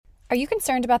Are you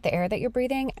concerned about the air that you're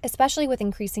breathing, especially with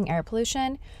increasing air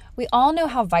pollution? We all know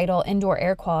how vital indoor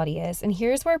air quality is, and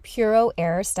here's where Puro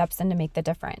Air steps in to make the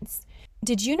difference.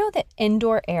 Did you know that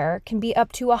indoor air can be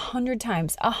up to 100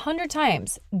 times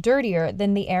dirtier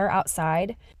than the air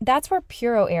outside? That's where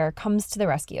Puro Air comes to the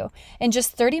rescue. In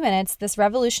just 30 minutes, this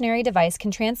revolutionary device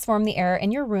can transform the air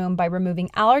in your room by removing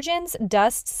allergens,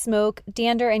 dust, smoke,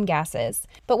 dander, and gases.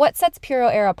 But what sets Puro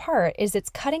Air apart is its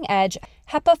cutting-edge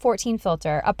HEPA 14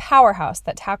 filter, a powerhouse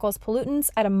that tackles pollutants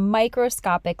at a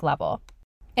microscopic level.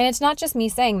 And it's not just me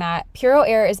saying that. Puro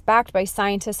Air is backed by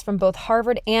scientists from both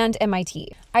Harvard and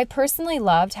MIT. I personally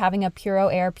loved having a Puro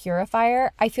Air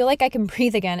purifier. I feel like I can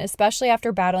breathe again, especially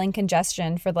after battling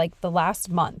congestion for the last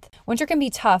month. Winter can be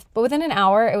tough, but within an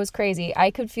hour, it was crazy.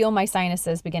 I could feel my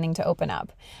sinuses beginning to open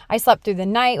up. I slept through the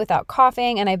night without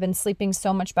coughing, and I've been sleeping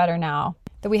so much better now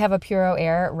that we have a Puro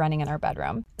Air running in our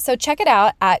bedroom. So check it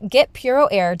out at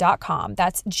getpuroair.com.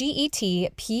 That's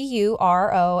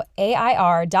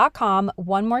GETPUROAIR.com.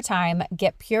 One more time,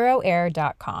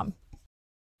 getpuroair.com.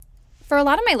 For a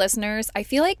lot of my listeners, I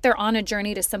feel like they're on a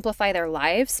journey to simplify their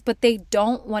lives, but they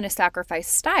don't want to sacrifice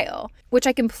style, which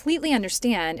I completely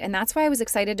understand, and that's why I was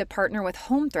excited to partner with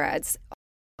Home Threads.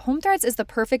 Home Threads is the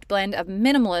perfect blend of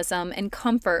minimalism and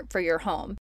comfort for your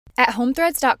home. At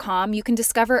homethreads.com, you can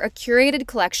discover a curated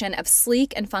collection of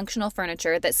sleek and functional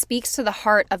furniture that speaks to the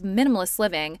heart of minimalist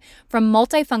living, from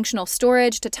multifunctional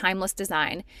storage to timeless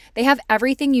design. They have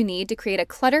everything you need to create a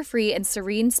clutter-free and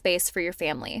serene space for your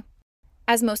family.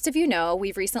 As most of you know,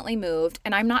 we've recently moved,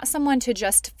 and I'm not someone to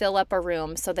just fill up a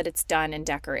room so that it's done and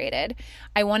decorated.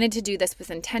 I wanted to do this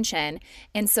with intention,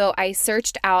 and so I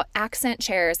searched out accent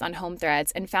chairs on Home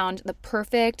Threads and found the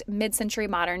perfect mid-century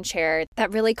modern chair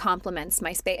that really complements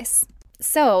my space.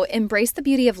 So embrace the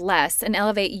beauty of less and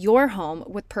elevate your home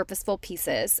with purposeful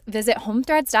pieces. Visit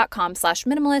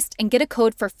homethreads.com/minimalist and get a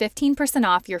code for 15%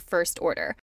 off your first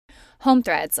order. Home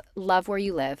Threads, love where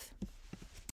you live.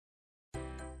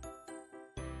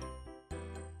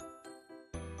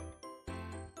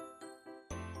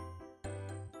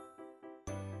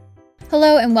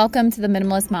 Hello and welcome to the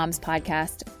Minimalist Moms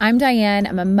Podcast. I'm Diane.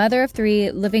 I'm a mother of 3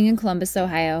 living in Columbus,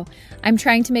 Ohio. I'm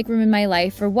trying to make room in my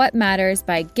life for what matters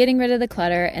by getting rid of the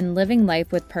clutter and living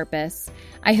life with purpose.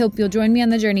 I hope you'll join me on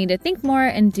the journey to think more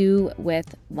and do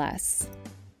with less.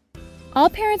 All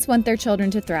parents want their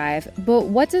children to thrive, but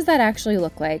what does that actually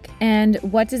look like? And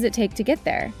what does it take to get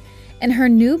there? In her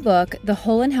new book, The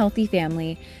Whole and Healthy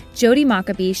Family, Jody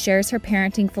Mockabee shares her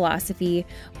parenting philosophy,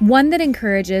 one that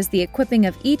encourages the equipping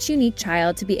of each unique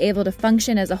child to be able to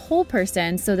function as a whole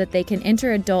person so that they can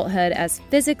enter adulthood as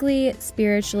physically,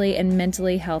 spiritually, and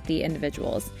mentally healthy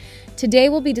individuals. Today,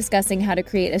 we'll be discussing how to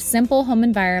create a simple home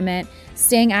environment,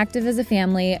 staying active as a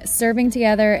family, serving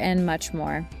together, and much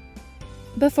more.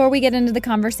 Before we get into the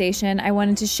conversation, I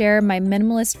wanted to share my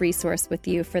minimalist resource with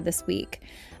you for this week.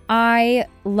 I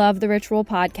love the Ritual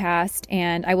podcast,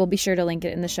 and I will be sure to link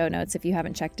it in the show notes if you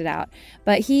haven't checked it out.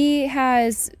 But he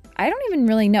has, I don't even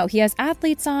really know, he has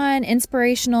athletes on,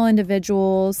 inspirational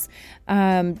individuals,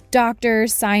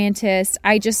 doctors, scientists.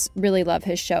 I just really love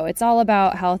his show. It's all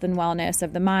about health and wellness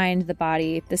of the mind, the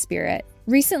body, the spirit.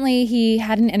 Recently, he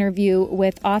had an interview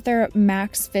with author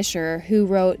Max Fisher, who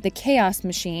wrote The Chaos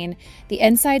Machine, the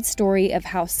inside story of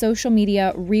how social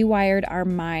media rewired our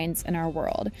minds and our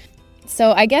world.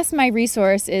 So I guess my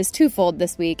resource is twofold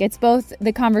this week. It's both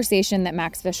the conversation that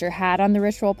Max Fisher had on the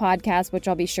Ritual podcast, which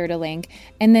I'll be sure to link,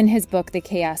 and then his book, The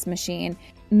Chaos Machine.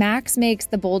 Max makes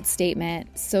the bold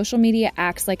statement, social media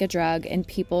acts like a drug and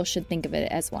people should think of it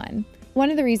as one. One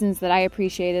of the reasons that I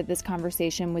appreciated this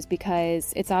conversation was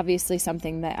because it's obviously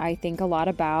something that I think a lot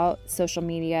about, social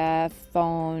media,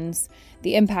 phones,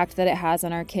 the impact that it has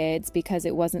on our kids, because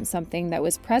it wasn't something that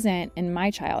was present in my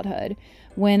childhood.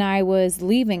 When I was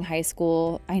leaving high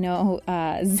school, I know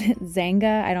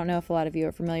Zanga, I don't know if a lot of you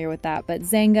are familiar with that, but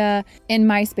Zanga and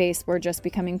MySpace were just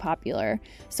becoming popular.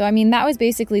 So, I mean, that was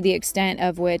basically the extent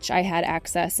of which I had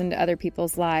access into other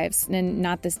people's lives, and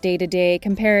not this day-to-day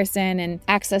comparison and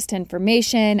access to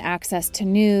information, access to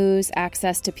news,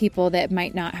 access to people that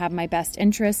might not have my best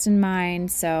interest in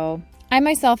mind. So I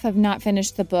myself have not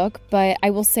finished the book, but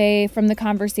I will say from the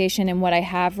conversation and what I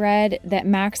have read that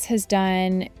Max has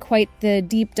done quite the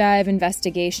deep dive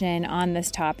investigation on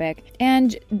this topic.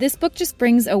 And this book just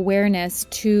brings awareness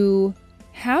to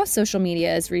how social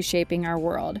media is reshaping our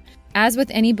world. As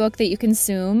with any book that you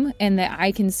consume and that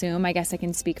I consume, I guess I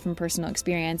can speak from personal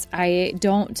experience, I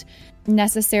don't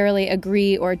necessarily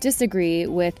agree or disagree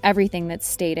with everything that's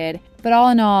stated. But all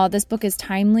in all, this book is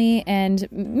timely and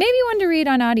maybe one to read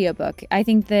on audiobook. I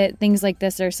think that things like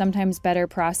this are sometimes better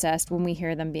processed when we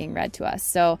hear them being read to us.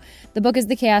 So the book is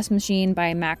The Chaos Machine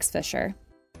by Max Fisher.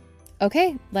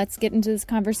 Okay, let's get into this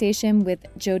conversation with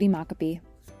Jodi Mockabee.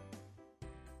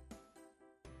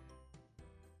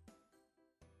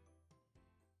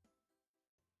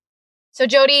 So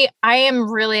Jodi, I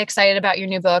am really excited about your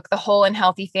new book, The Whole and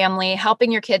Healthy Family,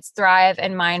 Helping Your Kids Thrive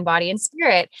in Mind, Body, and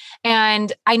Spirit.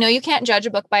 And I know you can't judge a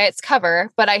book by its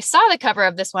cover, but I saw the cover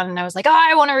of this one and I was like, oh,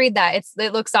 I want to read that.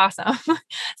 It looks awesome.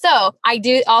 So I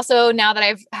do also, now that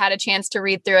I've had a chance to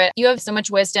read through it, you have so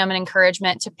much wisdom and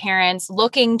encouragement to parents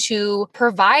looking to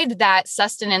provide that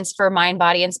sustenance for mind,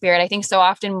 body, and spirit. I think so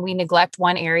often we neglect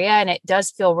one area and it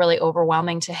does feel really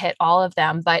overwhelming to hit all of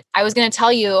them. But I was going to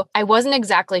tell you, I wasn't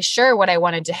exactly sure what I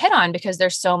wanted to hit on because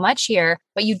there's so much here,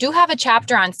 but you do have a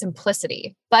chapter on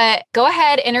simplicity. But go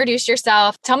ahead, introduce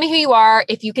yourself. Tell me who you are,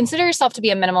 if you consider yourself to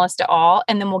be a minimalist at all,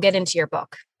 and then we'll get into your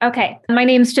book. Okay. My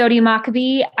name's Jodi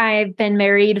Mockabee. I've been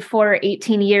married for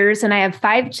 18 years and I have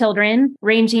 5 children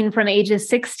ranging from ages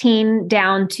 16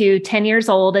 down to 10 years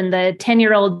old. And the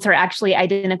 10-year-olds are actually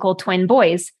identical twin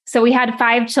boys. So we had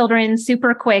 5 children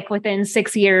super quick within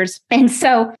 6 years. And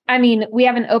so, we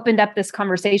haven't opened up this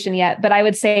conversation yet, but I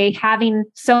would say having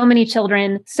so many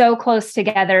children so close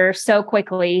together so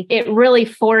quickly, it really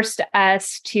forced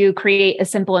us to create a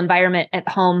simple environment at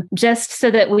home just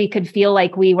so that we could feel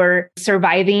like we were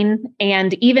surviving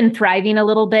and even thriving a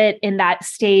little bit in that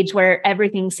stage where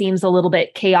everything seems a little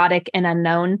bit chaotic and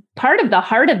unknown. Part of the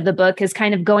heart of the book is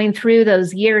kind of going through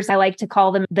those years. I like to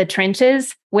call them the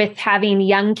trenches, with having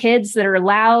young kids that are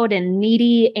loud and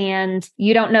needy and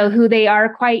you don't know who they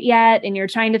are quite yet and you're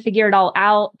trying to figure it all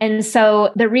out. And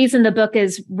so the reason the book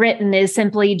is written is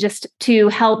simply just to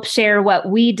help share what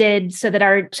we did so that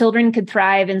our children could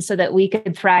thrive and so that we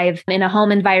could thrive in a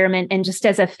home environment and just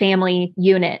as a family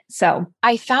unit. So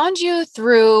I found you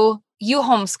through You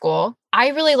Homeschool. I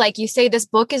really like you say this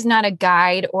book is not a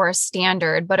guide or a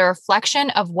standard, but a reflection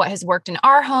of what has worked in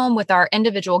our home with our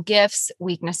individual gifts,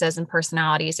 weaknesses, and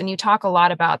personalities. And you talk a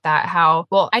lot about that,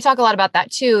 I talk a lot about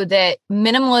that too, that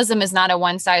minimalism is not a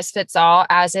one size fits all,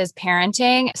 as is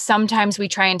parenting. Sometimes we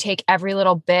try and take every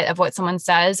little bit of what someone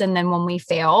says. And then when we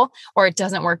fail or it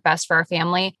doesn't work best for our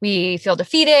family, we feel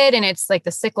defeated and it's like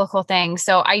the cyclical thing.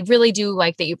 So I really do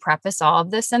like that you preface all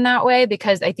of this in that way,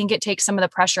 because I think it takes some of the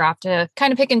pressure off to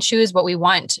kind of pick and choose what we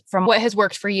want from what has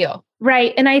worked for you.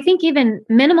 Right. And I think even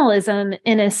minimalism,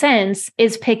 in a sense,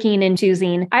 is picking and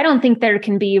choosing. I don't think there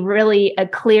can be really a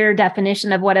clear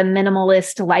definition of what a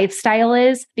minimalist lifestyle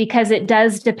is, because it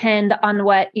does depend on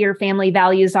what your family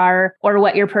values are or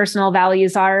what your personal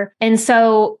values are. And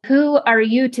so who are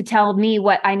you to tell me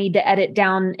what I need to edit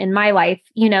down in my life?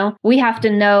 We have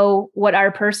to know what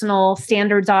our personal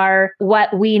standards are,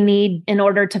 what we need in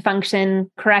order to function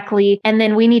correctly. And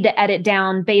then we need to edit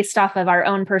down based off of our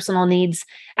own personal needs.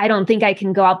 I don't think I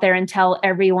can go out there and tell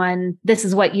everyone this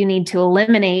is what you need to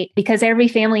eliminate, because every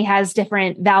family has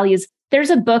different values. There's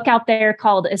a book out there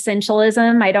called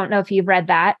Essentialism. I don't know if you've read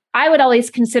that. I would always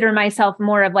consider myself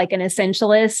more of like an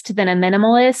essentialist than a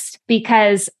minimalist,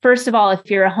 because first of all,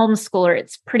 if you're a homeschooler,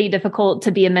 it's pretty difficult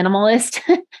to be a minimalist.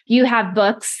 You have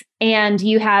books and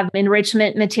you have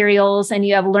enrichment materials and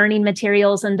you have learning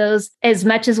materials, and those, as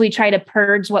much as we try to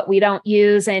purge what we don't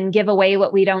use and give away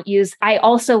what we don't use, I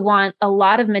also want a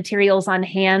lot of materials on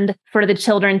hand for the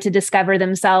children to discover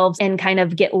themselves and kind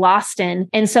of get lost in.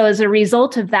 And so as a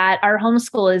result of that, our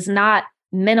homeschool is not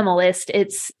minimalist,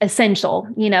 it's essential.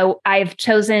 I've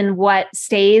chosen what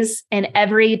stays and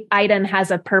every item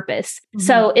has a purpose. Mm-hmm.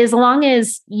 So as long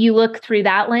as you look through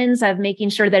that lens of making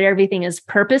sure that everything is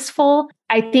purposeful,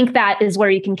 I think that is where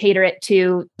you can cater it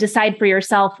to decide for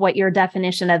yourself what your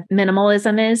definition of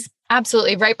minimalism is.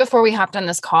 Absolutely. Right before we hopped on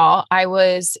this call, I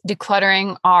was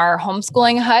decluttering our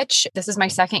homeschooling hutch. This is my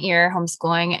second year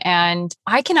homeschooling, and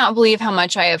I cannot believe how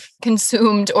much I have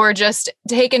consumed or just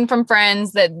taken from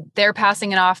friends that they're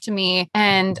passing it off to me.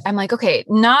 And I'm like, okay,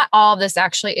 not all this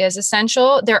actually is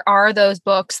essential. There are those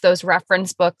books, those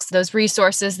reference books, those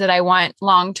resources that I want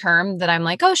long-term that I'm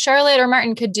like, oh, Charlotte or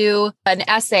Martin could do an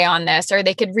essay on this, or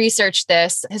they could research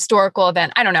this historical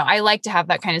event. I don't know. I like to have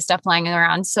that kind of stuff lying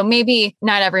around. So maybe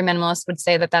not every minimalist minimalist would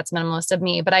say that that's minimalist of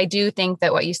me. But I do think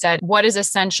that what you said, what is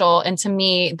essential, and to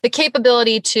me, the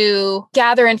capability to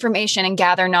gather information and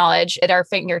gather knowledge at our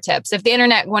fingertips. If the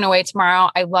internet went away tomorrow,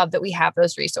 I love that we have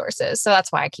those resources. So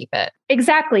that's why I keep it.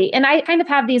 Exactly. And I kind of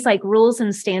have these like rules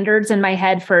and standards in my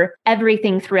head for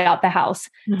everything throughout the house.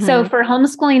 So for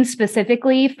homeschooling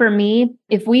specifically, for me,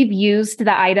 if we've used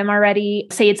the item already,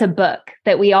 say it's a book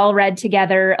that we all read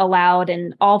together aloud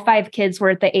and all 5 kids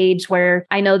were at the age where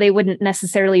I know they wouldn't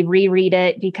necessarily reread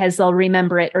it because they'll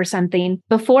remember it or something.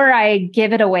 Before I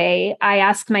give it away, I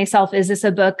ask myself, is this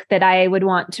a book that I would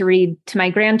want to read to my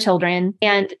grandchildren?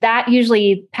 And that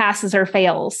usually passes or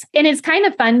fails. And it's kind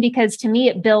of fun because to me,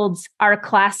 it builds our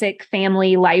classic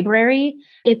family library.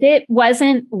 If it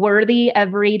wasn't worthy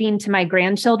of reading to my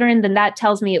grandchildren, then that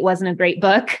tells me it wasn't a great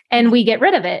book and we get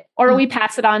rid of it or we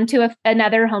pass it on to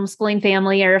another homeschooling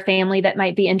family or a family that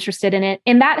might be interested in it.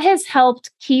 And that has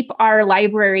helped keep our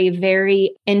library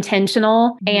very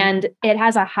intentional and it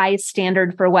has a high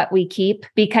standard for what we keep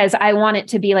because I want it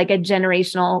to be like a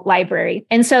generational library.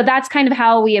 And so that's kind of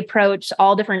how we approach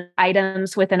all different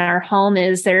items within our home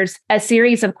is there's a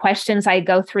series of questions I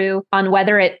go through on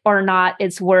whether it or not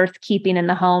it's worth keeping in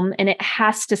the home. And it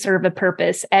has to serve a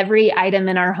purpose. Every item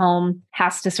in our home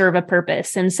has to serve a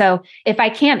purpose. And so if I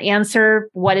can't answer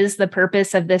what is the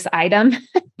purpose of this item,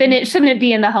 then it shouldn't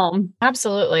be in the home.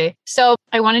 Absolutely. So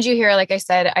I wanted you here. Like I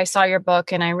said, I saw your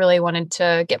book and I really wanted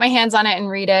to get my hands on it and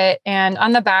read it. And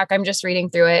on the back, I'm just reading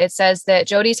through it. It says that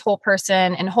Jody's whole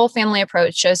person and whole family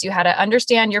approach shows you how to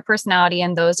understand your personality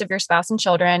and those of your spouse and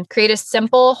children, create a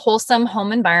simple, wholesome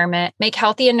home environment, make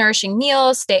healthy and nourishing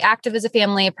meals, stay active as a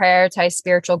family, prioritize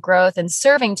spiritual growth and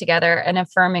serving together and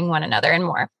affirming one another and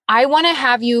more. I want to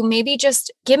have you maybe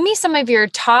just give me some of your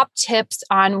top tips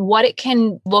on what it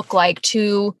can look like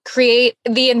to create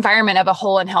the environment of a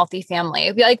whole and healthy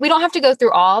family. Like, we don't have to go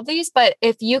through all of these, but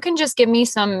if you can just give me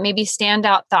some maybe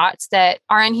standout thoughts that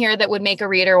are in here that would make a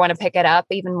reader want to pick it up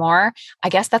even more, I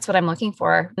guess that's what I'm looking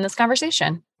for in this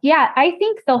conversation. Yeah, I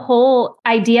think the whole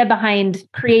idea behind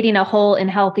creating a whole and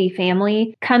healthy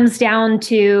family comes down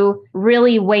to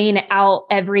really weighing out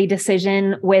every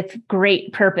decision with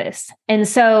great purpose. And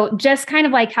so just kind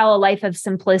of like how a life of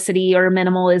simplicity or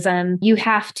minimalism, you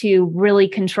have to really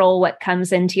control what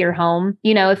comes into your home.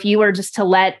 You know, if you were just to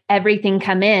let everything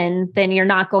come in, then you're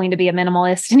not going to be a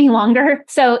minimalist any longer.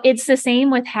 So it's the same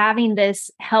with having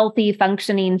this healthy,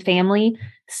 functioning family.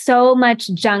 So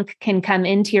much junk can come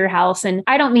into your house. And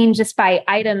I don't mean just by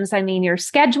items. I mean, your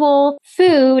schedule,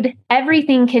 food,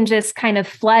 everything can just kind of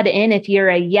flood in if you're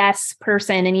a yes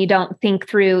person and you don't think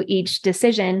through each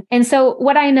decision. And so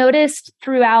what I noticed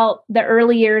throughout the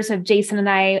early years of Jason and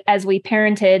I, as we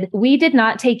parented, we did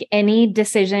not take any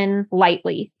decision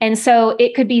lightly. And so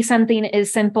it could be something as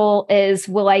simple as,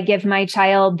 will I give my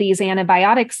child these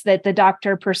antibiotics that the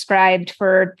doctor prescribed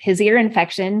for his ear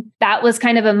infection? That was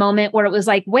kind of a moment where it was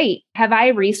like, wait, have I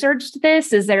researched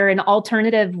this? Is there an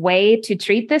alternative way to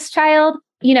treat this child?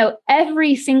 You know,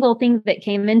 every single thing that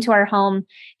came into our home,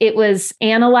 it was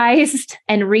analyzed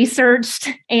and researched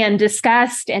and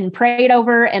discussed and prayed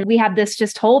over. And we have this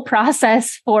just whole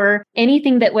process for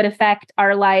anything that would affect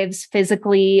our lives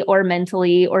physically or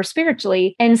mentally or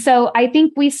spiritually. And so I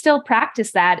think we still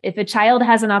practice that. If a child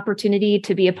has an opportunity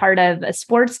to be a part of a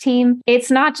sports team, it's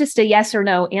not just a yes or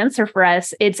no answer for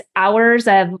us. It's hours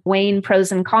of weighing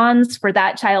pros and cons for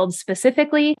that child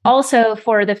specifically, also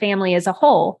for the family as a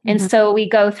whole. And so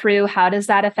we go through, how does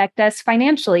that affect us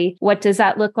financially? What does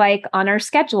that look like on our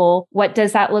schedule? What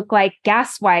does that look like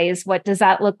gas wise? What does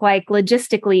that look like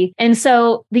logistically? And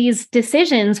so these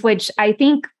decisions, which I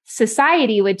think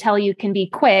society would tell you can be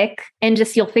quick and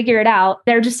just you'll figure it out,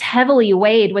 they're just heavily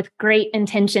weighed with great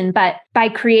intention. But by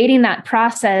creating that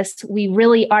process, we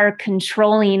really are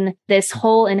controlling this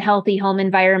whole and healthy home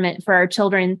environment for our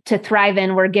children to thrive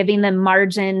in. We're giving them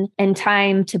margin and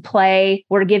time to play.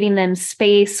 We're giving them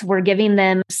space. We're giving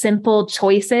them simple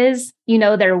choices. You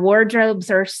know, their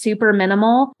wardrobes are super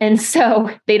minimal. And so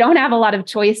they don't have a lot of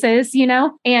choices, you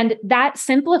know, and that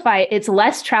it's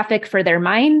less traffic for their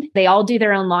mind. They all do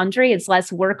their own laundry. It's less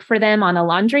work for them on a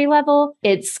laundry level.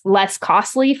 It's less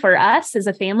costly for us as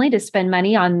a family to spend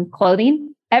money on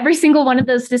clothing. Every single one of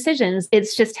those decisions,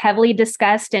 it's just heavily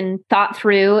discussed and thought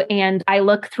through. And I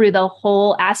look through the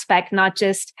whole aspect, not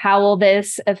just how will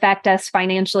this affect us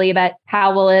financially, but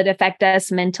how will it affect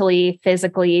us mentally,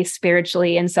 physically,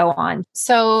 spiritually, and so on.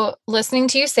 So listening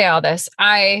to you say all this,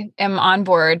 I am on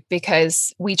board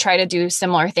because we try to do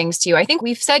similar things to you. I think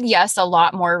we've said yes a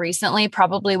lot more recently,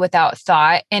 probably without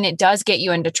thought. And it does get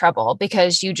you into trouble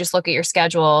because you just look at your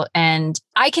schedule and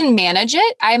I can manage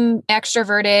it. I'm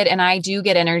extroverted and I do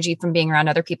get energy from being around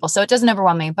other people. So it doesn't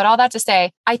overwhelm me. But all that to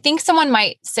say, I think someone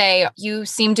might say, you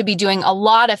seem to be doing a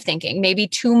lot of thinking, maybe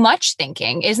too much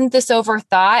thinking. Isn't this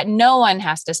overthought? No one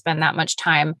has to spend that much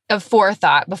time of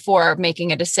forethought before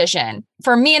making a decision.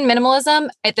 For me in minimalism,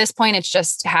 at this point, it's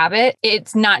just habit.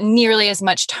 It's not nearly as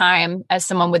much time as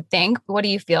someone would think. What do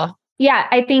you feel? Yeah,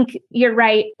 I think you're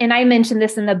right. And I mentioned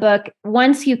this in the book.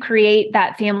 Once you create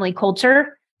that family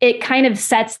culture, it kind of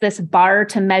sets this bar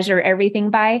to measure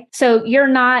everything by. So you're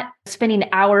not spending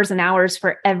hours and hours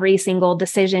for every single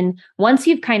decision. Once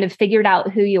you've kind of figured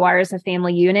out who you are as a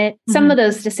family unit, some of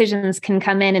those decisions can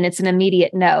come in and it's an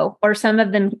immediate no, or some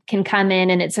of them can come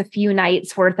in and it's a few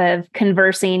nights worth of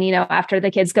conversing, after the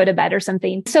kids go to bed or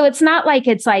something. So it's not like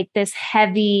it's like this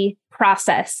heavy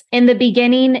process. In the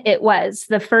beginning, it was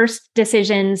the first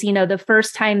decisions, the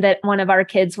first time that one of our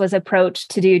kids was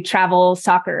approached to do travel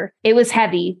soccer. It was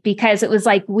heavy because it was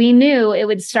like we knew it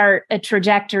would start a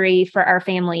trajectory for our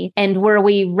family. And were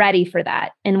we ready for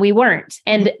that? And we weren't.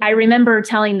 And I remember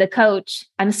telling the coach,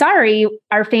 I'm sorry,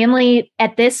 our family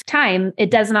at this time,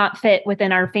 it does not fit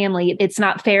within our family. It's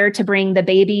not fair to bring the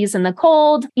babies in the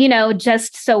cold,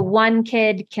 just so one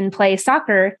kid can play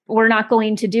soccer. We're not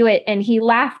going to do it. And he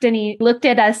laughed and he looked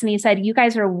at us and he said, you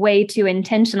guys are way too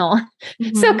intentional.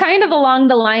 So kind of along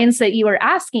the lines that you were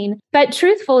asking. But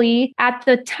truthfully, at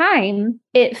the time,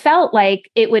 it felt like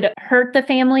it would hurt the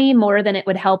family more than it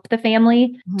would help the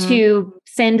family to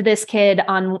send this kid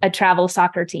on a travel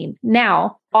soccer team.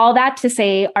 Now, all that to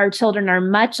say, our children are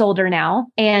much older now,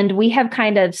 and we have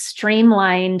kind of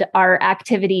streamlined our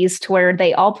activities to where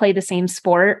they all play the same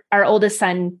sport. Our oldest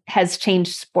son has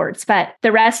changed sports, but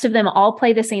the rest of them all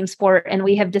play the same sport, and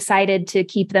we have decided to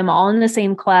keep them all in the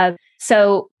same club.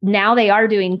 So now they are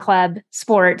doing club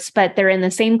sports, but they're in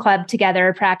the same club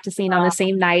together, practicing on the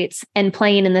same nights and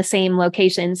playing in the same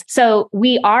locations. So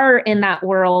we are in that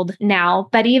world now.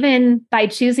 But even by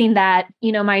choosing that,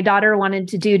 my daughter wanted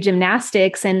to do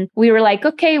gymnastics. And we were like,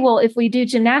 okay, well, if we do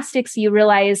gymnastics, you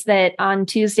realize that on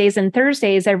Tuesdays and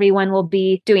Thursdays, everyone will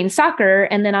be doing soccer.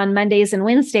 And then on Mondays and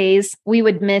Wednesdays, we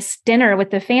would miss dinner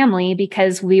with the family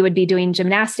because we would be doing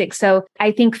gymnastics. So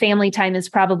I think family time is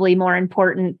probably more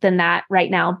important than that right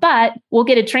now. But we'll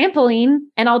get a trampoline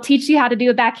and I'll teach you how to do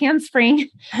a back handspring.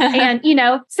 And,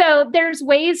 so there's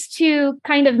ways to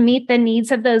kind of meet the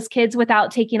needs of those kids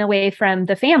without taking away from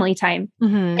the family time.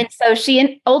 And so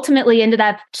she ultimately ended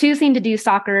up choosing to do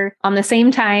soccer on the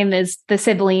same time as the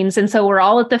siblings. And so we're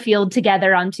all at the field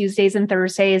together on Tuesdays and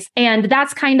Thursdays. And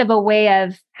that's kind of a way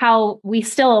of how we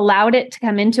still allowed it to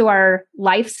come into our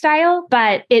lifestyle,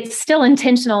 but it's still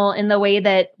intentional in the way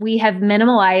that we have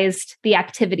minimalized the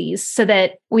activities so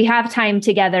that we have time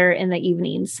together in the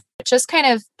evenings. Just kind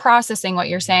of processing what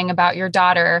you're saying about your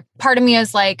daughter. Part of me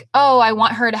is like, oh, I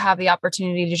want her to have the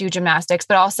opportunity to do gymnastics,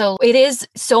 but also it is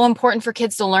so important for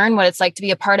kids to learn what it's like to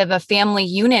be a part of a family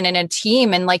unit and a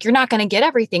team. And like, you're not going to get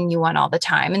everything you want all the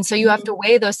time. And so you have to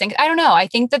weigh those things. I don't know. I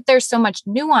think that there's so much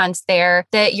nuance there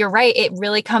that you're right. It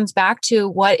really comes back to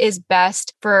what is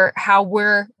best for how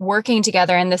we're working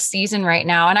together in this season right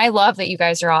now. And I love that you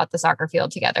guys are all at the soccer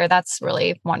field together. That's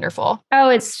really wonderful. Oh,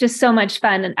 it's just so much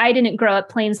fun. And I didn't grow up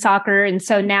playing soccer. And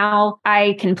so now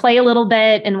I can play a little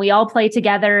bit and we all play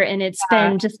together. And it's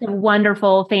been just a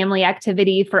wonderful family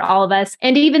activity for all of us.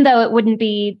 And even though it wouldn't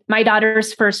be my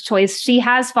daughter's first choice, she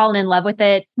has fallen in love with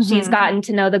it. She's gotten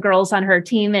to know the girls on her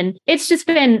team. And it's just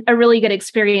been a really good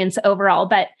experience overall.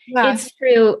 But it's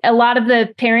true. A lot of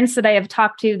the parents that I have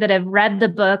talked to that have read the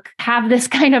book have this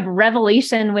kind of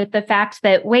revelation with the fact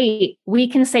that, wait, we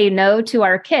can say no to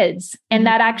our kids. And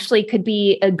that actually could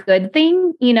be a good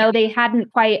thing. They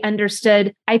hadn't quite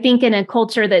understood. I think in a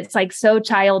culture that's like so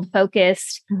child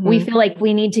focused, we feel like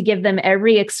we need to give them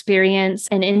every experience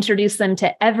and introduce them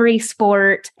to every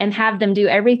sport and have them do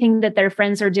everything that their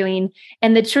friends are doing.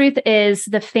 And the truth is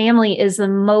the family is the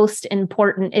most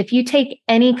important. If you take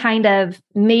any kind of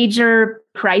major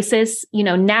crisis,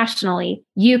 nationally,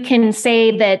 you can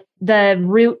say that the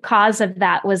root cause of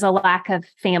that was a lack of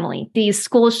family. These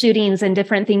school shootings and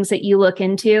different things that you look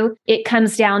into, it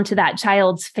comes down to that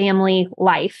child's family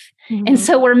life. And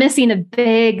so we're missing a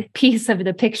big piece of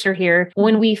the picture here.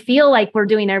 When we feel like we're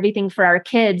doing everything for our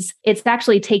kids, it's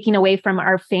actually taking away from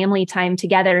our family time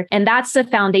together. And that's the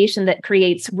foundation that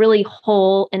creates really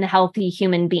whole and healthy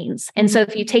human beings. And so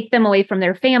if you take them away from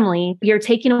their family, you're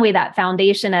taking away that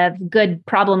foundation of good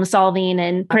problem solving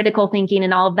and critical thinking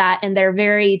and all of that. And they're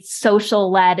very social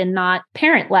led and not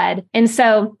parent led. And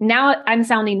so now I'm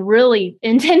sounding really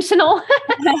intentional,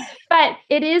 but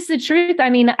it is the truth. I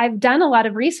mean, I've done a lot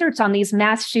of research on these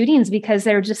mass shootings because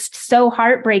they're just so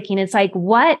heartbreaking. It's like,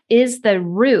 what is the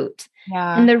root?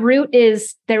 Yeah. And the root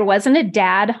is there wasn't a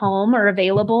dad home or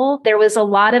available. There was a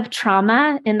lot of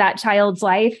trauma in that child's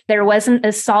life. There wasn't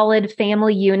a solid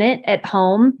family unit at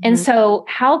home. And so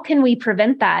how can we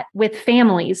prevent that with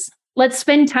families? Let's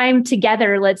spend time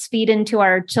together. Let's feed into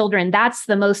our children. That's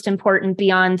the most important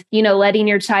beyond, letting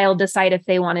your child decide if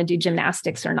they want to do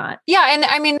gymnastics or not. Yeah. And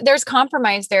I mean, there's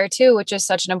compromise there too, which is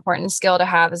such an important skill to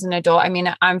have as an adult. I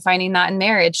mean, I'm finding that in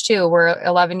marriage too. We're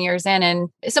 11 years in, and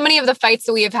so many of the fights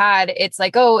that we have had, it's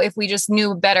like, oh, if we just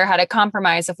knew better how to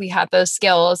compromise, if we had those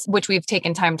skills, which we've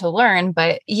taken time to learn.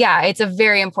 But yeah, it's a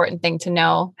very important thing to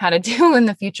know how to do in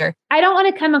the future. I don't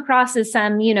want to come across as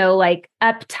some, like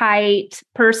uptight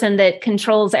person that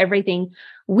controls everything.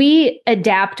 We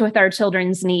adapt with our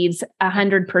children's needs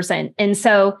 100%. And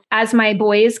so as my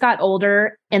boys got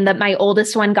older and my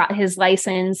oldest one got his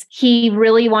license, he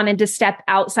really wanted to step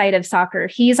outside of soccer.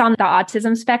 He's on the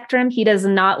autism spectrum. He does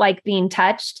not like being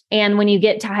touched. And when you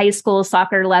get to high school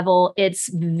soccer level, it's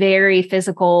very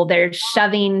physical. They're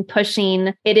shoving,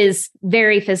 pushing. It is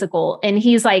very physical. And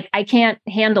he's like, I can't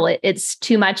handle it. It's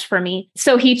too much for me.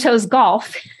 So he chose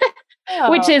golf.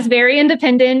 Which is very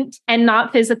independent and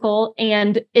not physical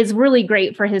and is really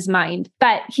great for his mind.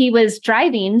 But he was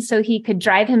driving, so he could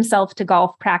drive himself to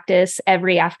golf practice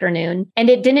every afternoon. And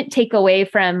it didn't take away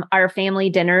from our family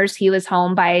dinners. He was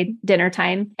home by dinner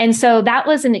time. And so that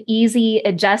was an easy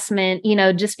adjustment,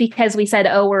 just because we said,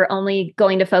 oh, we're only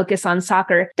going to focus on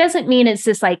soccer, doesn't mean it's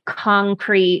this like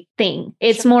concrete thing.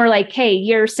 It's more like, hey,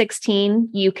 you're 16,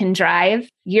 you can drive.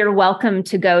 You're welcome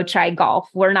to go try golf.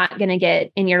 We're not going to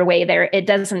get in your way there. It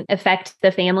doesn't affect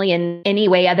the family in any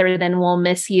way other than we'll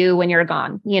miss you when you're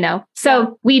gone,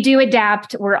 So we do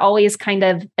adapt. We're always kind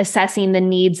of assessing the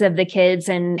needs of the kids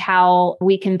and how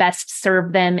we can best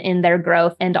serve them in their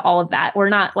growth and all of that. We're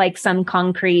not like some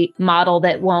concrete model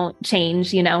that won't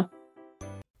change,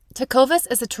 Tecovas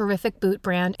is a terrific boot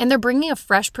brand, and they're bringing a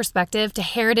fresh perspective to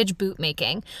heritage boot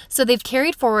making. So they've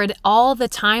carried forward all the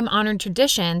time-honored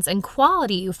traditions and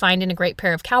quality you find in a great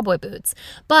pair of cowboy boots,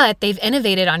 but they've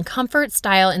innovated on comfort,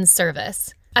 style, and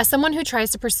service. As someone who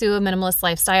tries to pursue a minimalist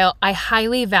lifestyle, I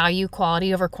highly value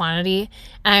quality over quantity,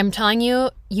 and I'm telling you,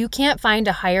 you can't find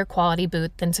a higher quality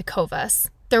boot than Tecovas.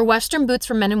 Their Western boots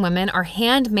for men and women are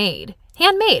handmade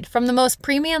from the most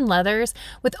premium leathers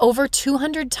with over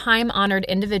 200 time-honored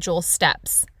individual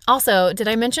steps. Also, did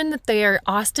I mention that they are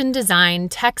Austin designed,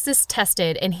 Texas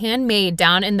tested, and handmade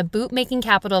down in the boot-making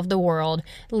capital of the world,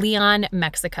 Leon,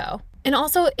 Mexico. And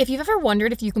also, if you've ever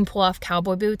wondered if you can pull off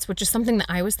cowboy boots, which is something that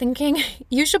I was thinking,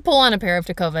 you should pull on a pair of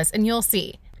Tecovas and you'll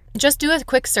see. Just do a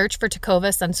quick search for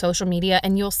Tecovas on social media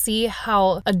and you'll see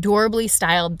how adorably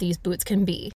styled these boots can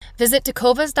be. Visit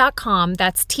tecovas.com,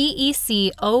 that's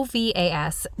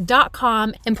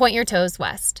TECOVAS.com, and point your toes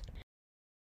west.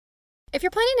 If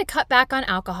you're planning to cut back on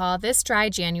alcohol this dry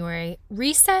January,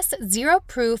 Recess Zero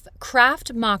Proof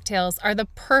Craft Mocktails are the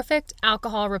perfect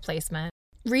alcohol replacement.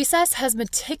 Recess has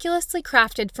meticulously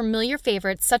crafted familiar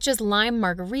favorites such as lime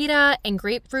margarita and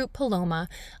grapefruit paloma,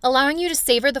 allowing you to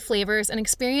savor the flavors and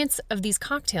experience of these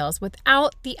cocktails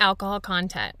without the alcohol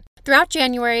content. Throughout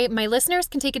January, my listeners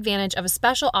can take advantage of a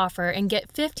special offer and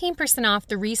get 15% off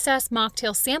the Recess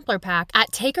Mocktail Sampler Pack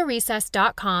at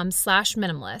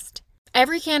takearecess.com/minimalist.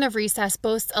 Every can of Recess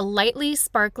boasts a lightly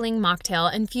sparkling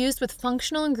mocktail infused with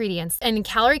functional ingredients and a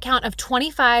calorie count of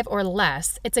 25 or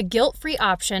less. It's a guilt-free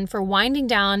option for winding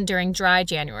down during dry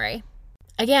January.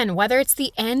 Again, whether it's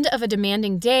the end of a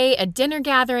demanding day, a dinner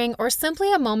gathering, or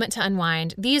simply a moment to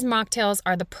unwind, these mocktails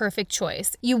are the perfect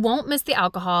choice. You won't miss the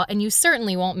alcohol, and you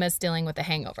certainly won't miss dealing with a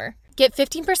hangover. Get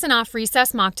 15% off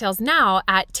Recess mocktails now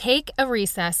at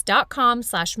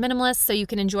takearecess.com/minimalist so you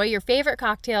can enjoy your favorite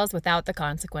cocktails without the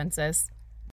consequences.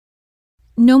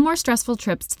 No more stressful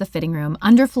trips to the fitting room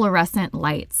under fluorescent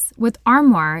lights. With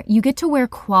Armoire, you get to wear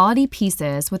quality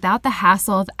pieces without the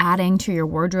hassle of adding to your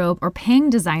wardrobe or paying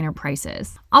designer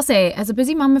prices. I'll say, as a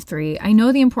busy mom of 3, I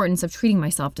know the importance of treating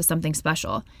myself to something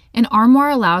special, and Armoire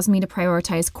allows me to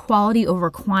prioritize quality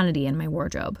over quantity in my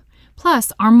wardrobe.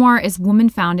 Plus, Armoire is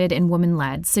woman-founded and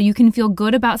woman-led, so you can feel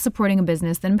good about supporting a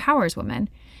business that empowers women.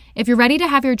 If you're ready to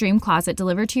have your dream closet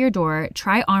delivered to your door,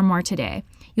 try Armoire today.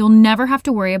 You'll never have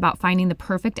to worry about finding the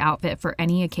perfect outfit for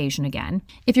any occasion again.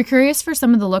 If you're curious for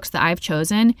some of the looks that I've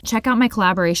chosen, check out my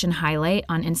collaboration highlight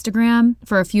on Instagram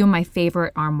for a few of my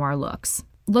favorite Armoire looks.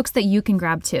 Looks that you can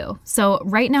grab too. So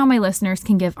right now my listeners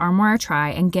can give Armoire a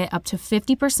try and get up to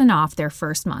 50% off their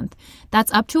first month.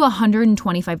 That's up to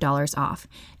 $125 off.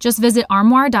 Just visit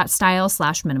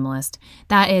armoire.style/minimalist.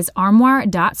 That is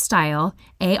armoire.style,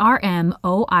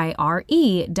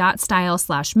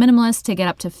 ARMOIRE.style/minimalist to get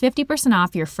up to 50%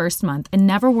 off your first month and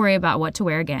never worry about what to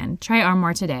wear again. Try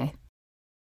Armoire today.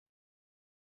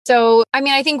 So,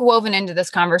 I think woven into this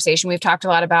conversation, we've talked a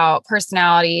lot about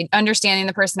personality, understanding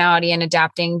the personality and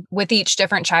adapting with each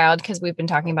different child, because we've been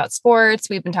talking about sports,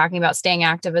 we've been talking about staying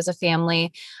active as a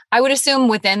family. I would assume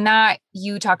within that,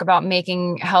 you talk about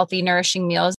making healthy, nourishing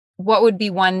meals. What would be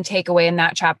one takeaway in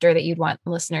that chapter that you'd want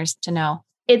listeners to know?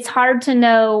 It's hard to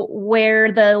know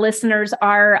where the listeners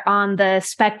are on the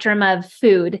spectrum of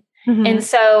food. Mm-hmm. And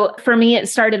so for me, it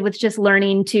started with just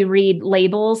learning to read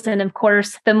labels. And of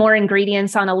course, the more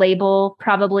ingredients on a label,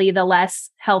 probably the less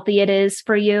healthy it is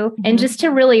for you. Mm-hmm. And just to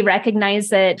really recognize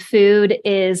that food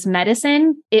is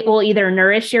medicine. It will either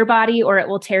nourish your body or it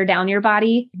will tear down your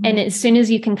body. Mm-hmm. And as soon as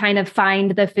you can kind of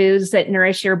find the foods that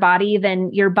nourish your body,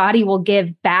 then your body will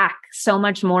give back so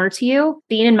much more to you.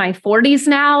 Being in my 40s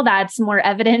now, that's more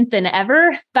evident than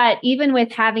ever. But even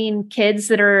with having kids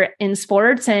that are in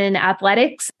sports and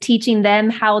athletics, teaching them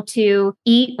how to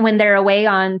eat when they're away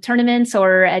on tournaments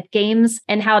or at games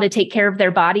and how to take care of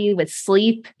their body with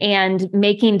sleep and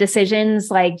making decisions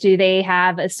like, do they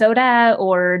have a soda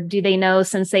or do they know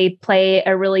since they play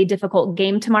a really difficult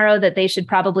game tomorrow that they should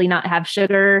probably not have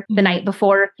sugar the night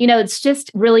before? It's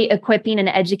just really equipping and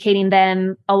educating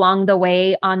them along the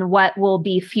way on what will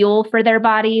be fuel for their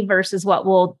body versus what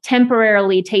will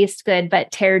temporarily taste good,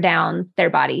 but tear down their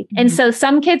body. Mm-hmm. And so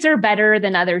some kids are better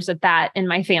than others at that in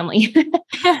my family.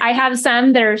 I have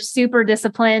some that are super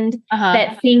disciplined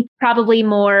that think probably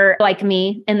more like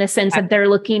me in the sense that they're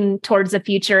looking towards the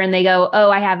future and they go,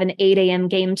 oh, I have an 8 a.m.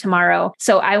 game tomorrow.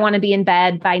 So I want to be in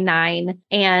bed by 9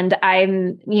 and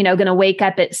I'm, going to wake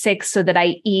up at 6 so that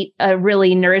I eat a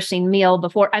really nourishing meal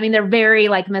before. They're very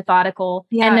methodical.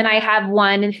 Yeah. And then I have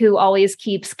one who always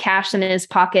keeps cash in his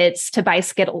pockets to buy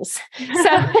Skittles. So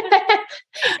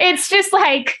it's just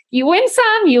like you win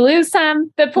some, you lose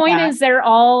some. The point is they're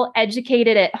all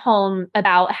educated at home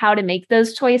about how to make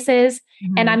those choices.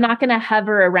 Mm-hmm. And I'm not going to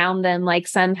hover around them like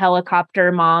some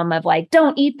helicopter mom of like,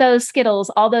 don't eat those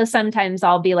Skittles. Although sometimes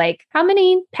I'll be like, how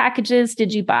many packages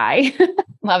did you buy?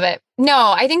 Love it.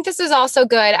 No, I think this is also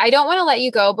good. I don't want to let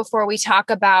you go before we talk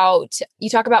about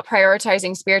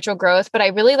prioritizing spiritual growth, but I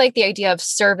really like the idea of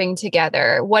serving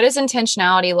together. What does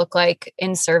intentionality look like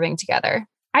in serving together?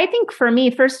 I think for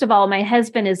me, first of all, my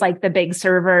husband is like the big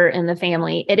server in the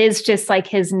family. It is just like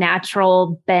his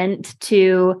natural bent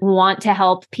to want to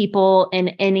help people in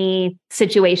any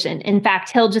situation. In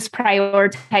fact, he'll just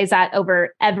prioritize that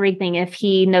over everything. If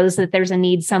he knows that there's a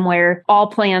need somewhere, all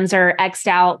plans are X'd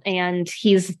out and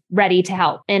he's ready to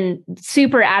help, and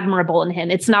super admirable in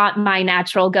him. It's not my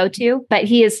natural go-to, but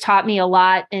he has taught me a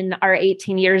lot in our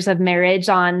 18 years of marriage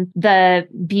on the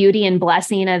beauty and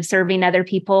blessing of serving other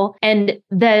people. And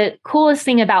the coolest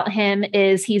thing about him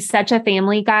is he's such a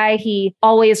family guy. He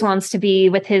always wants to be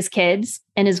with his kids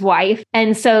and his wife.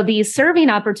 And so these serving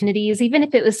opportunities, even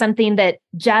if it was something that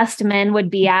just men would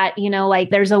be at, like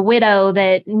there's a widow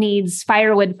that needs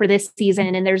firewood for this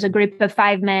season, and there's a group of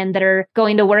 5 men that are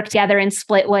going to work together and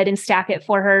split wood and stack it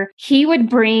for her. He would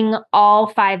bring all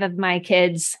 5 of my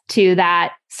kids to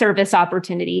that service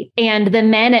opportunity. And the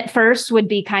men at first would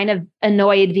be kind of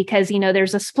annoyed because,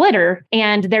 there's a splitter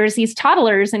and there's these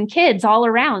toddlers and kids all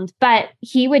around, but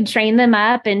he would train them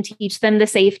up and teach them the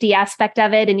safety aspect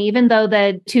of it. And even though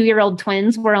the 2-year-old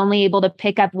twins were only able to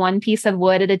pick up one piece of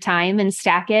wood at a time and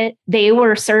stack it, they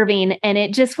were serving, and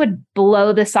it just would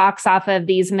blow the socks off of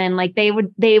these men. Like they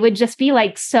would just be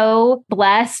like so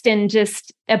blessed and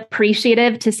just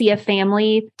appreciative to see a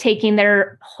family taking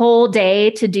their whole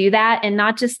day to do that, and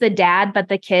not just the dad, but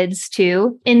the kids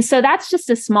too. And so that's just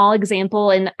a small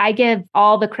example. And I give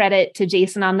all the credit to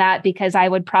Jason on that, because I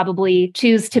would probably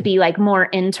choose to be like more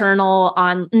internal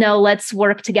on, no, let's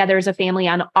work together as a family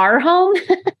on our home.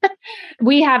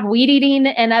 We have weed eating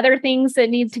and other things that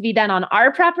needs to be done on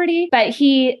our property, but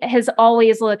he has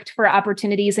always looked for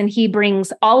opportunities and he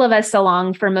brings all of us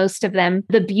along for most of them.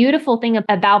 The beautiful thing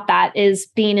about that is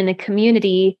being in a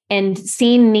community and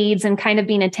seeing needs and kind of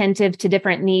being attentive to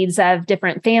different needs of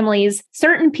different families.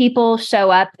 Certain people show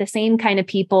up, the same kind of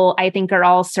people I think are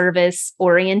all service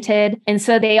oriented. And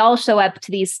so they all show up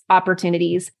to these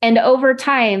opportunities. And over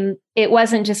time, it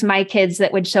wasn't just my kids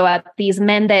that would show up. These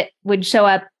men that would show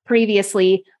up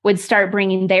previously would start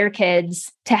bringing their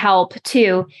kids to help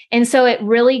too. And so it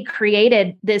really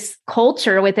created this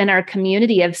culture within our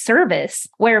community of service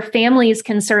where families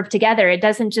can serve together. It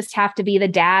doesn't just have to be the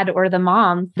dad or the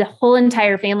mom. The whole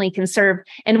entire family can serve.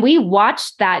 And we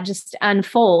watched that just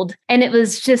unfold. And it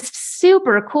was just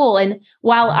super cool. And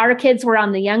while our kids were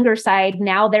on the younger side,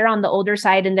 now they're on the older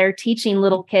side and they're teaching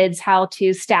little kids how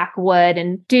to stack wood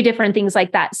and do different things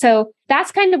like that. So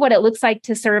that's kind of what it looks like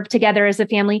to serve together as a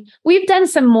family. We've done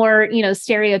some more,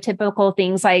 stereotypical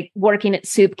things like working at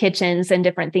soup kitchens and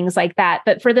different things like that.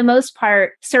 But for the most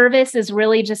part, service is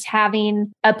really just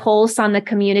having a pulse on the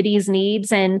community's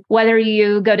needs. And whether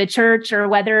you go to church or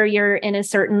whether you're in a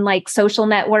certain like social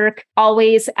network,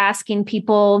 always asking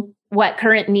people what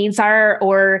current needs are,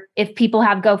 or if people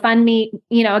have GoFundMe,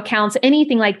 accounts,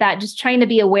 anything like that, just trying to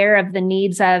be aware of the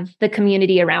needs of the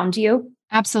community around you.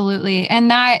 Absolutely. And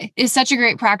that is such a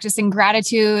great practice in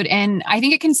gratitude. And I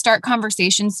think it can start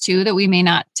conversations too that we may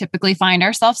not typically find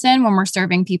ourselves in when we're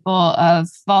serving people of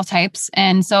all types.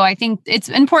 And so I think it's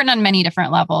important on many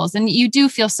different levels. And you do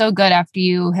feel so good after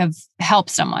you have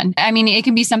helped someone. I mean, it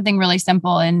can be something really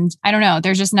simple. And I don't know,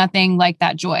 there's just nothing like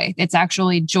that joy. It's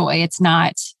actually joy. It's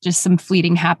not just some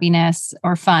fleeting happiness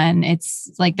or fun.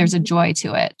 It's like there's a joy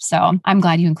to it. So I'm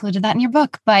glad you included that in your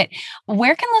book. But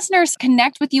where can listeners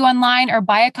connect with you online or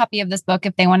buy a copy of this book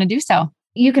if they want to do so?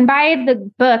 You can buy the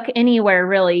book anywhere,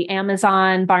 really.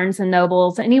 Amazon, Barnes and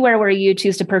Nobles, anywhere where you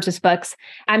choose to purchase books.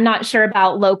 I'm not sure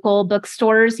about local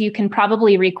bookstores. You can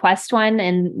probably request one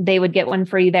and they would get one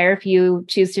for you there if you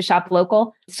choose to shop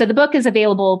local. So the book is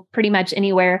available pretty much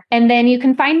anywhere. And then you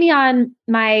can find me on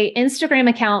my Instagram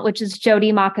account, which is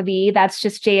Jodi Mockabee. That's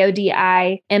just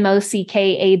JodiMockabee.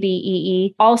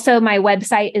 Also, my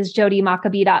website is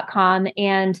jodimockabee.com.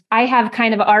 And I have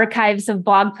kind of archives of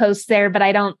blog posts there, but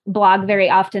I don't blog very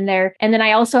often there. And then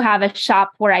I also have a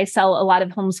shop where I sell a lot of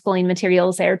homeschooling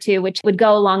materials there too, which would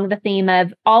go along the theme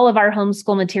of all of our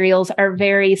homeschool materials are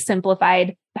very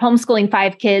simplified. Homeschooling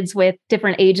 5 kids with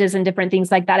different ages and different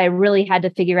things like that, I really had to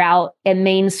figure out a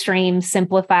mainstream,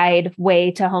 simplified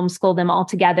way to homeschool them all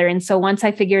together. And so once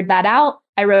I figured that out,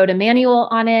 I wrote a manual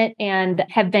on it and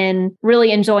have been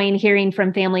really enjoying hearing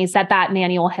from families that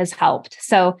manual has helped.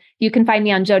 So you can find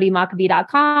me on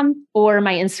jodimockabee.com or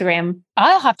my Instagram.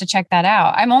 I'll have to check that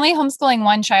out. I'm only homeschooling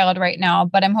one child right now,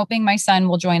 but I'm hoping my son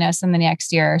will join us in the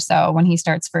next year or so when he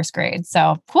starts first grade.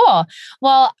 So cool.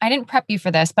 Well, I didn't prep you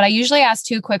for this, but I usually ask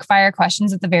 2 quick fire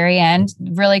questions at the very end.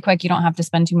 Really quick. You don't have to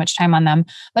spend too much time on them.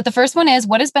 But the first one is,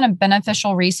 what has been a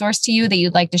beneficial resource to you that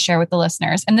you'd like to share with the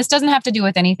listeners? And this doesn't have to do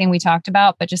with anything we talked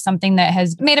about, but just something that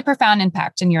has made a profound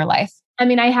impact in your life. I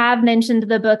mean, I have mentioned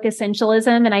the book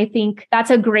Essentialism, and I think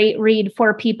that's a great read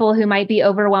for people who might be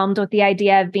overwhelmed with the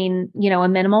idea of being, a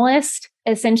minimalist.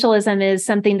 Essentialism is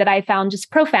something that I found just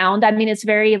profound. I mean, it's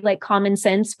very like common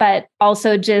sense, but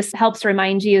also just helps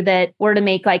remind you that we're to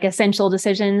make like essential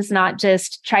decisions, not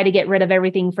just try to get rid of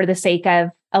everything for the sake of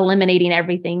eliminating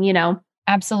everything,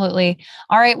 Absolutely.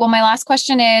 All right. Well, my last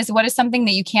question is, what is something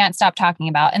that you can't stop talking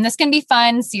about? And this can be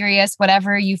fun, serious,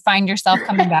 whatever you find yourself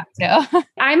coming back to.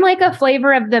 I'm like a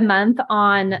flavor of the month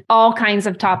on all kinds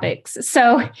of topics.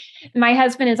 So my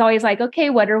husband is always like, okay,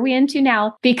 what are we into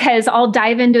now? Because I'll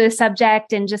dive into a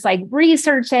subject and just like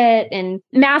research it, and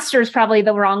master is probably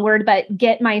the wrong word, but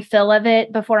get my fill of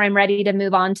it before I'm ready to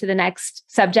move on to the next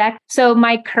subject. So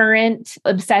my current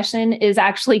obsession is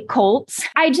actually cults.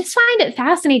 I just find it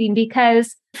fascinating because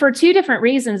for 2 different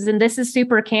reasons, and this is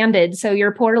super candid, so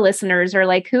your poor listeners are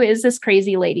like, who is this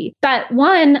crazy lady? But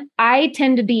one, I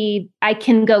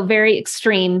can go very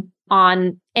extreme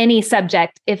on any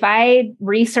subject. If I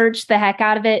research the heck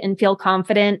out of it and feel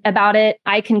confident about it,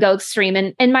 I can go extreme.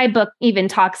 And my book even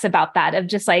talks about that, of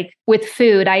just like with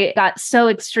food, I got so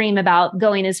extreme about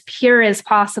going as pure as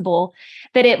possible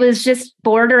that it was just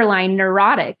borderline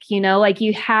neurotic, like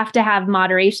you have to have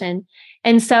moderation.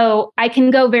 And so I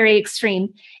can go very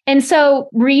extreme. And so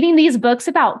reading these books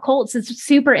about cults is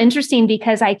super interesting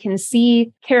because I can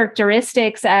see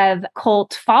characteristics of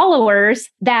cult followers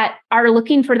that are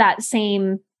looking for that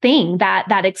same thing, that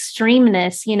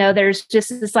extremeness. There's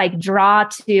just this like draw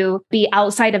to be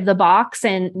outside of the box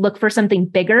and look for something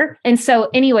bigger. And so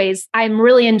anyways, I'm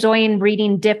really enjoying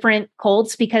reading different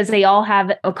cults because they all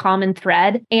have a common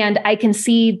thread, and I can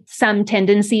see some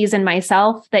tendencies in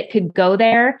myself that could go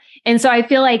there. And so I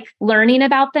feel like learning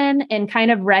about them and kind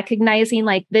of recognizing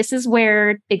like this is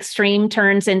where extreme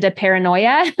turns into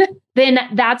paranoia, then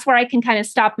that's where I can kind of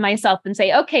stop myself and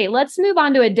say, okay, let's move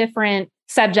on to a different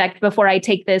subject before I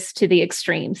take this to the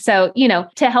extreme. So,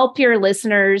 to help your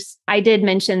listeners, I did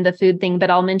mention the food thing,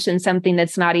 but I'll mention something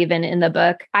that's not even in the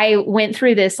book. I went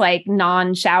through this like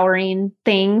non-showering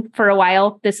thing for a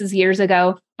while. This is years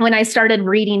ago. when I started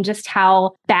reading just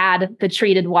how bad the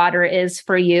treated water is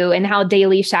for you and how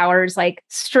daily showers like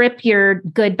strip your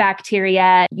good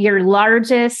bacteria. Your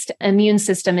largest immune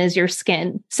system is your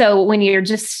skin. So when you're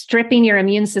just stripping your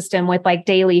immune system with like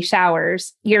daily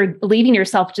showers, you're leaving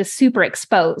yourself just super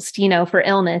exposed, for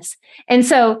illness. And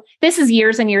so this is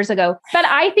years and years ago, but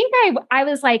I think I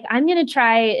was like, I'm going to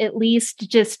try at least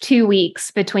just 2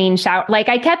 weeks between shower. Like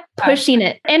I kept pushing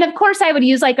it. And of course I would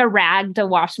use like a rag to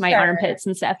wash my armpits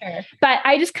and stuff. Sure. But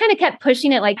I just kind of kept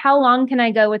pushing it. Like, how long can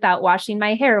I go without washing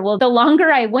my hair? Well, the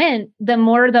longer I went, the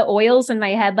more the oils in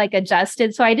my head like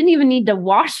adjusted. So I didn't even need to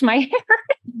wash my hair.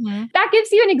 Mm-hmm. That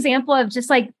gives you an example of just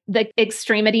like the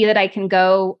extremity that I can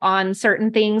go on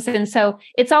certain things. And so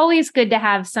it's always good to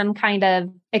have some kind of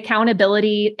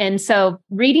accountability. And so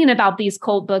reading about these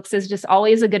cult books is just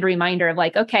always a good reminder of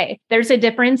like, okay, there's a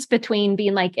difference between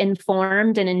being like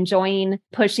informed and enjoying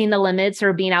pushing the limits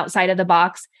or being outside of the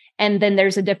box. And then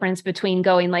there's a difference between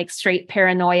going like straight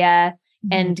paranoia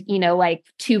and, like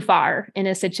too far in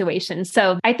a situation.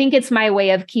 So I think it's my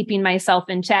way of keeping myself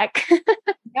in check.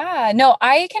 Yeah, no,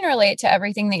 I can relate to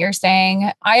everything that you're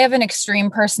saying. I have an extreme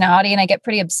personality and I get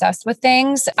pretty obsessed with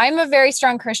things. I'm a very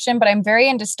strong Christian, but I'm very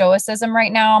into Stoicism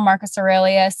right now, Marcus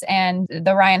Aurelius and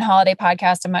the Ryan Holiday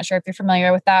podcast. I'm not sure if you're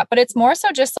familiar with that, but it's more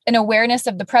so just an awareness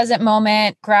of the present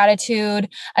moment, gratitude,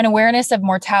 an awareness of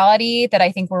mortality that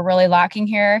I think we're really lacking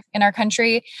here in our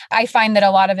country. I find that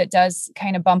a lot of it does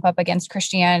kind of bump up against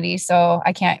Christianity. So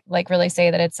I can't like really say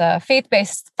that it's a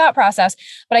faith-based thought process,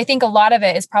 but I think a lot of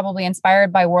it is probably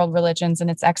inspired by world religions and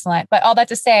it's excellent. But all that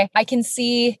to say, I can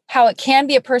see how it can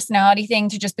be a personality thing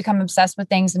to just become obsessed with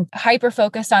things and hyper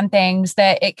focused on things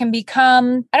that it can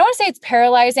become, I don't want to say it's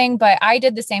paralyzing, but I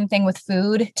did the same thing with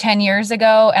food 10 years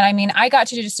ago. And I mean, I got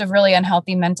to just a really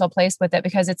unhealthy mental place with it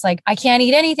because it's like, I can't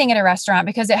eat anything at a restaurant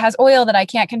because it has oil that I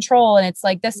can't control. And it's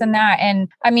like this and that. And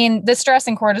I mean, the stress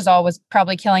and cortisol was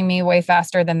probably killing me way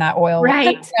faster than that oil.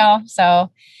 Right.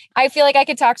 So I feel like I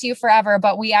could talk to you forever,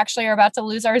 but we actually are about to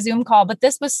lose our Zoom call. But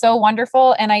this was so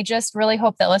wonderful. And I just really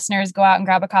hope that listeners go out and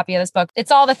grab a copy of this book.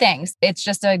 It's all the things. It's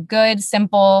just a good,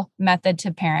 simple method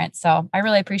to parent. So I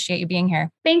really appreciate you being here.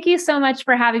 Thank you so much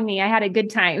for having me. I had a good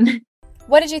time.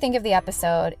 What did you think of the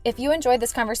episode? If you enjoyed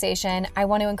this conversation, I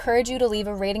want to encourage you to leave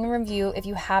a rating and review if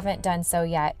you haven't done so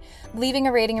yet. Leaving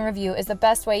a rating and review is the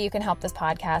best way you can help this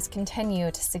podcast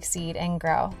continue to succeed and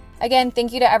grow. Again,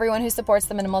 thank you to everyone who supports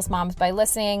the Minimalist Moms by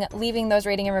listening, leaving those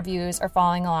rating and reviews, or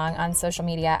following along on social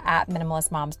media at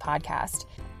Minimalist Moms Podcast.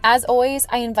 As always,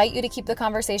 I invite you to keep the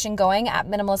conversation going at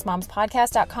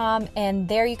minimalistmomspodcast.com, and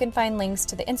there you can find links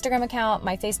to the Instagram account,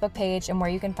 my Facebook page, and where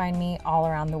you can find me all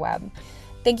around the web.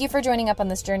 Thank you for joining up on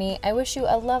this journey. I wish you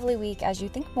a lovely week as you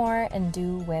think more and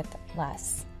do with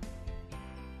less.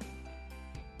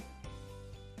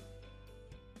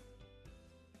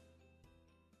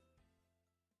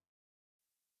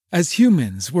 As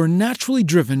humans, we're naturally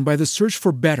driven by the search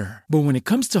for better. But when it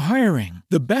comes to hiring,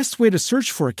 the best way to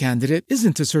search for a candidate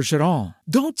isn't to search at all.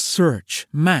 Don't search,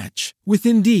 match with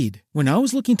Indeed. When I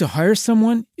was looking to hire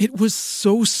someone, it was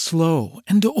so slow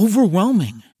and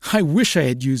overwhelming. I wish I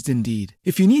had used Indeed.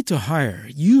 If you need to hire,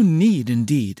 you need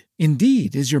Indeed.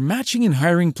 Indeed is your matching and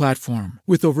hiring platform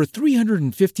with over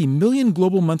 350 million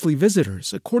global monthly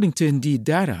visitors, according to Indeed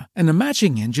data, and a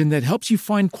matching engine that helps you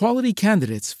find quality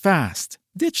candidates fast.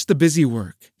 Ditch the busy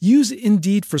work. Use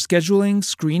Indeed for scheduling,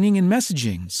 screening, and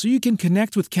messaging so you can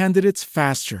connect with candidates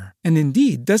faster. And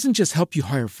Indeed doesn't just help you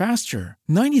hire faster.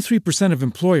 93% of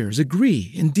employers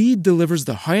agree Indeed delivers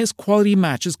the highest quality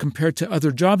matches compared to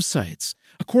other job sites,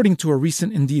 according to a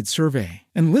recent Indeed survey.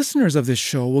 And listeners of this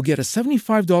show will get a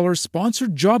 $75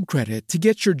 sponsored job credit to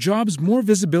get your jobs more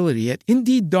visibility at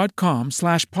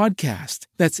Indeed.com/podcast.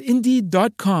 That's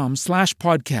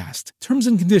Indeed.com/podcast. Terms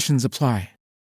and conditions apply.